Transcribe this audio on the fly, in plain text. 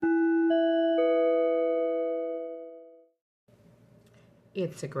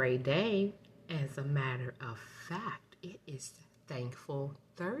It's a great day. As a matter of fact, it is Thankful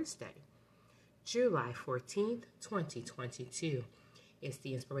Thursday, July 14th, 2022. It's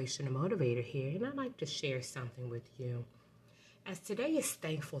the Inspirational Motivator here, and I'd like to share something with you. As today is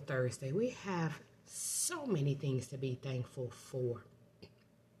Thankful Thursday, we have so many things to be thankful for.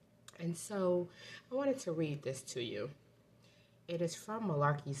 And so I wanted to read this to you. It is from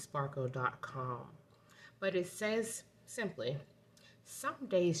malarkeysparkle.com, but it says simply, some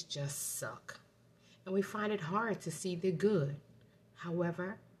days just suck, and we find it hard to see the good.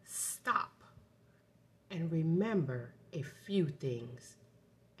 However, stop and remember a few things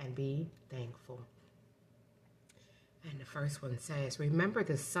and be thankful. And the first one says, remember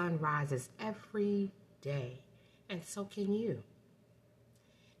the sun rises every day, and so can you.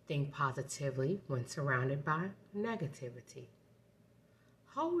 Think positively when surrounded by negativity.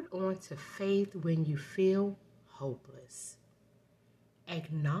 Hold on to faith when you feel hopeless.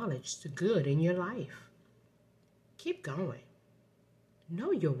 Acknowledge the good in your life. Keep going.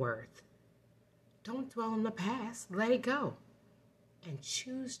 Know your worth. Don't dwell on the past. Let it go. And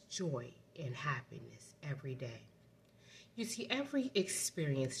choose joy and happiness every day. You see, every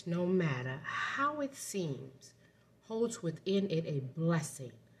experience, no matter how it seems, holds within it a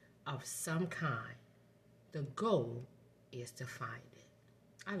blessing of some kind. The goal is to find it.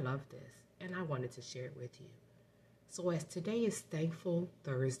 I love this, and I wanted to share it with you. So as today is Thankful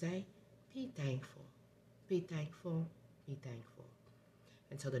Thursday, be thankful, be thankful, be thankful.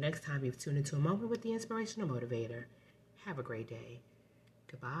 Until the next time you've tuned into a moment with the Inspirational Motivator, have a great day.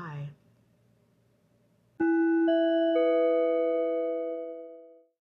 Goodbye.